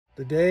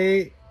The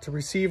day to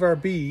receive our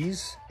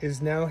bees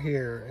is now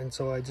here, and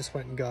so I just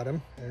went and got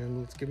them,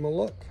 and let's give them a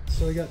look.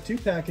 So I got 2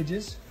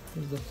 packages.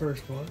 Here's the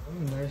first one,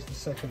 and there's the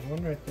second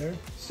one right there.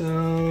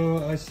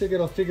 So I still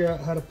gotta figure out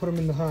how to put them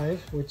in the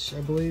hive, which I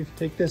believe,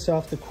 take this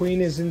off, the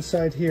queen is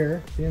inside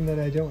here. Being that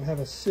I don't have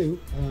a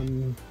suit,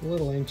 I'm a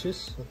little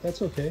anxious, but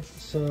that's okay.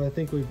 So I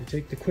think we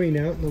take the queen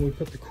out, and then we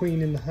put the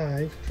queen in the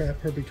hive, trap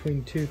her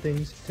between 2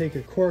 things, take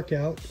a cork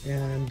out,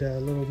 and a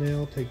little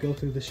nail to go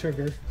through the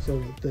sugar, so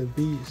that the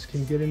bees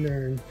can get in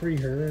there and free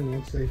her, and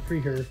once they free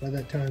her, by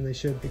that time they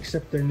should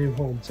accept their new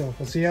home. So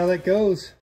we'll see how that goes.